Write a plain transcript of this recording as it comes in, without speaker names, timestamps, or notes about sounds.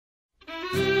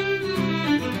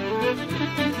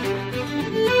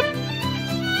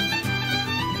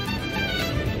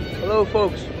Hello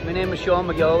folks, my name is Sean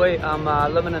McGilloway.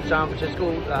 I'm living in San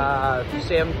Francisco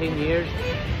 17 years,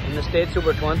 in the States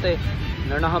over 20. And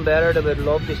there's nothing better that we'd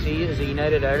love to see is a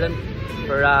united Ireland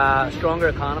for a stronger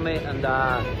economy and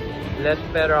let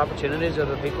better opportunities of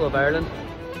the people of Ireland.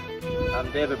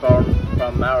 I'm David Bourne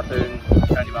from Marathon,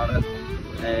 County Monaghan.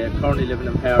 Currently living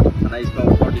in Perth, and I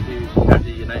support 42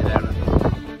 County United Ireland.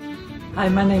 Hi,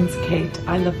 my name's Kate.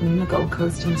 I live in the Gold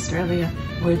Coast in Australia,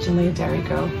 originally a Derry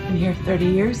girl. Been here 30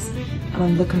 years and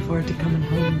I'm looking forward to coming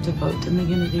home to vote in the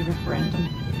unity referendum.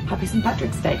 Happy St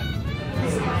Patrick's Day.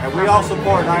 And we all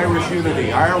support Irish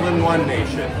unity, Ireland one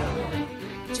nation.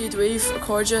 Dweef,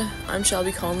 Accordia. I'm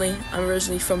Shelby Conley. I'm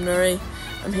originally from Newry.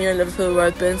 I'm here in Liverpool where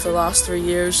I've been for the last 3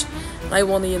 years. And I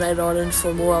want a united Ireland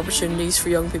for more opportunities for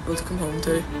young people to come home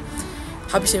to.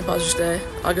 Happy St Patrick's Day.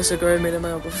 Agus a gurr made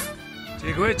my ogaf.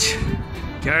 Digwich,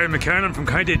 Gary McKernan from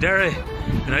County Derry.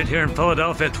 Been out here in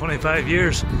Philadelphia 25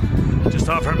 years. Just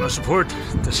offering my support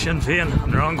to Sinn Féin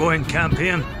and their ongoing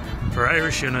campaign for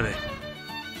Irish unity.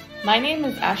 My name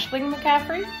is Aisling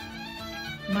McCaffrey.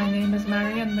 My name is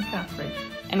Marianne McCaffrey.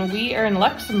 And we are in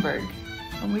Luxembourg.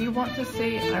 And we want to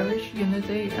see Irish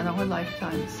unity in our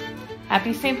lifetimes.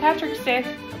 Happy St Patrick's Day.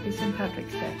 Happy St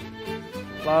Patrick's Day.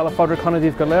 Lala Fodder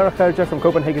Conadiv Galera Kharja from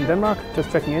Copenhagen, Denmark,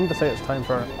 just checking in to say it's time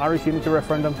for Irish unity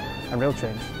referendum and real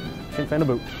change. Sinn Féin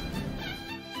aboot.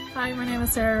 Hi, my name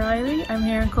is Sarah Riley. I'm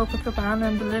here in Copacabana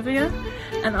in Bolivia,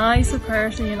 and I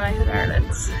support a united Ireland.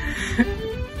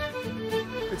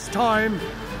 It's time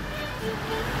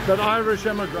that Irish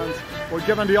immigrants were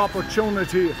given the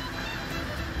opportunity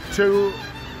to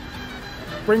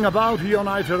bring about a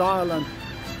united Ireland,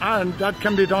 and that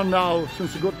can be done now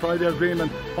since the Good Friday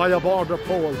Agreement by a border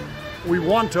poll. We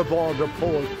want a border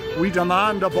poll. We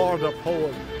demand a border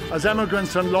poll. As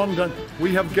immigrants in London,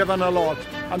 we have given a lot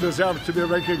and deserve to be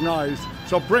recognised.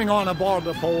 So bring on a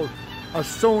border poll as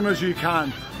soon as you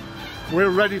can.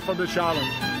 We're ready for the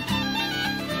challenge.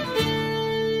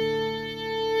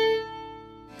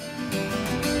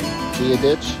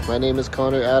 Ditch. My name is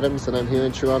Connor Adams and I'm here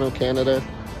in Toronto, Canada.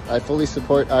 I fully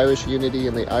support Irish unity,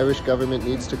 and the Irish government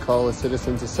needs to call a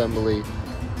citizens' assembly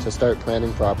to start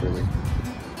planning properly.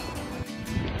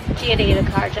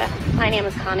 My name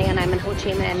is Connie and I'm in Ho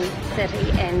Chi Minh City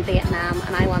in Vietnam,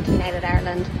 and I want a united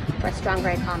Ireland for a stronger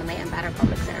economy and better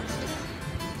public services.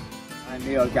 I'm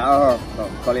Neil Gallagher from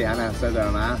Cullyhanna, South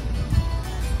Armagh,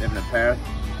 living in Perth,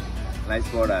 and I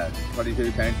support a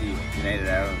 42 County United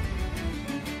Ireland.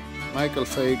 Michael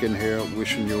Fagan here,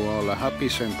 wishing you all a happy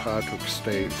St Patrick's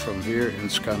Day from here in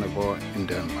Skanderborg in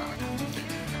Denmark.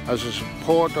 As a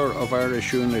supporter of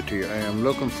Irish unity, I am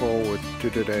looking forward to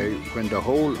the day when the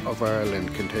whole of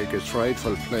Ireland can take its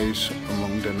rightful place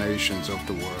among the nations of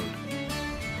the world.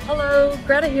 Hello,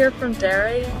 Greta here from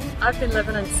Derry. I've been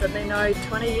living in Sydney now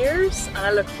 20 years, and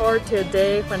I look forward to a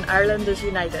day when Ireland is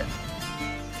united.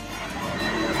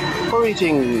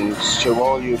 Greetings to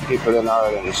all you people in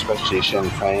Ireland, especially Sinn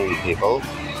Féin people.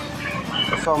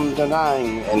 From Da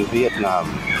Nang in Vietnam,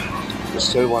 we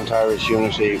still want Irish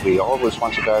unity. We always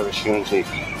wanted Irish unity.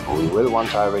 We will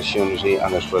want Irish unity,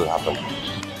 and it will happen.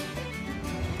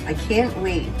 I can't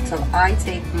wait till I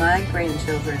take my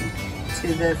grandchildren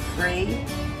to the free,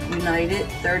 united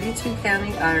 32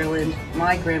 county Ireland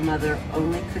my grandmother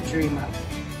only could dream of.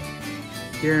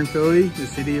 Here in Philly, the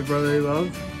city of brotherly love,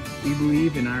 we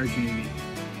believe in Irish unity.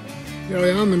 Here I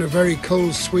am in a very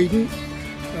cold Sweden.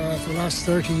 For the last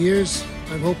 30 years,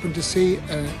 I'm hoping to see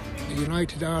a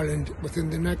united Ireland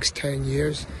within the next 10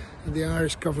 years, and the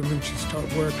Irish government should start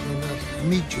working on that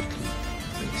immediately.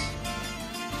 Thanks.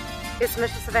 It's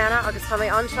Misha Savannah, agus Tommy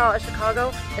Anshaw of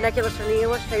Chicago, and I give us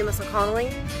Seamus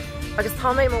O'Connelly, agus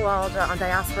Tommy Mawalda on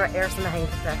Diaspora Airson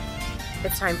Hankata.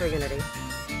 It's time for unity.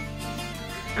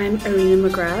 I'm Irina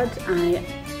McGrath. I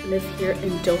live here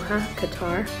in Doha,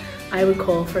 Qatar. I would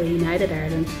call for a united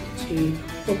Ireland to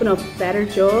open up better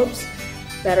jobs,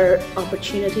 better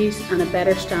opportunities and a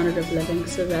better standard of living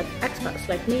so that expats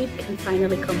like me can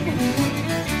finally come home.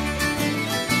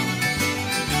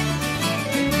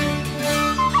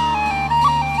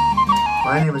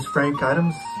 My name is Frank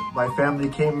Adams. My family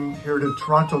came here to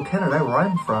Toronto, Canada, where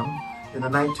I'm from, in the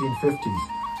 1950s.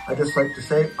 I'd just like to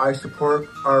say I support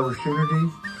Irish unity.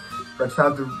 Let's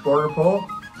have the border poll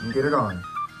and get it on.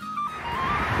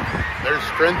 There's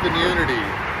strength in unity.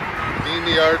 Dean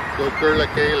the Art, Gokirla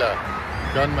Kayla,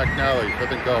 John McNally,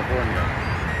 Southern California.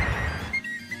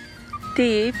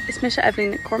 Dave is Misha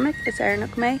Evelyn McCormick, is Aaron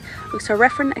May, looks a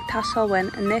referent at Tassal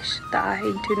Win and Nish that I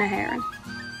hate Tuna Heron.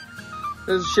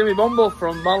 This is Shimmy Bumble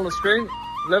from Ballina Spring,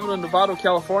 living in Nevada,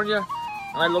 California,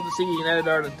 and I'd love to see a united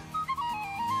Ireland.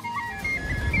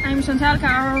 I'm Chantal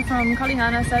Carroll from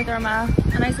Cullyhanna, South Armagh,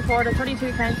 and I support a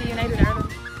 32 county United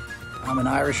Ireland. I'm an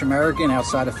Irish American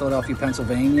outside of Philadelphia,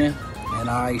 Pennsylvania, and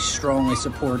I strongly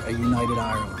support a united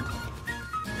Ireland.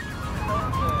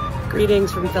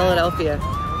 Greetings from Philadelphia.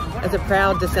 As a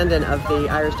proud descendant of the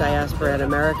Irish diaspora in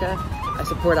America, I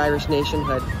support Irish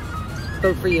nationhood.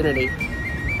 Vote for unity.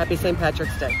 Happy St.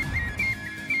 Patrick's Day.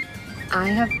 I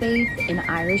have faith in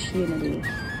Irish unity.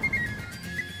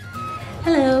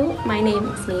 Hello, my name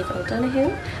is Niamh O'Donoghue.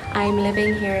 I'm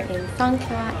living here in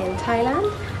Songkhla in Thailand,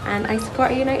 and I support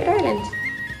a United Ireland.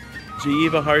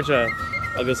 Díomh Harja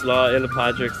agus lá Ila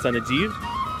Patrick san Díomh,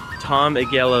 Tom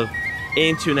Igelov,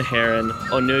 Aintú na Heron,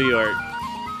 on New York.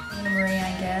 I'm Maria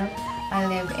Angel. I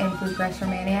live in Bucharest,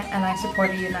 Romania, and I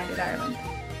support a United Ireland.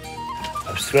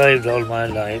 I've strived all my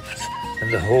life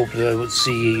in the hope that I would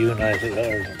see a united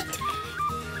Ireland.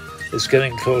 It's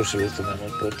getting closer at the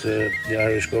minute, but the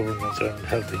Irish government aren't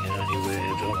helping in any way.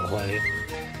 I don't know why.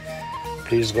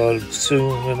 Please God,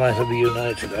 soon we might have a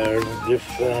united Ireland, if,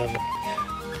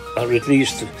 or at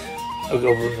least a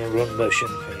government run by Sinn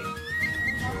Féin.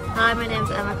 Hi, my name's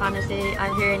Emma Connolly.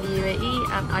 I'm here in the UAE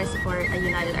and I support a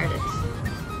united Ireland.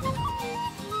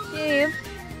 Hey,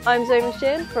 I'm Zoe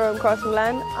Michelle from Crossing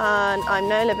Glen and I'm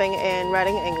now living in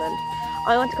Reading, England.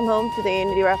 I want to come home to the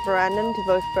unity referendum to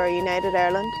vote for a united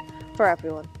Ireland for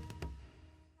everyone.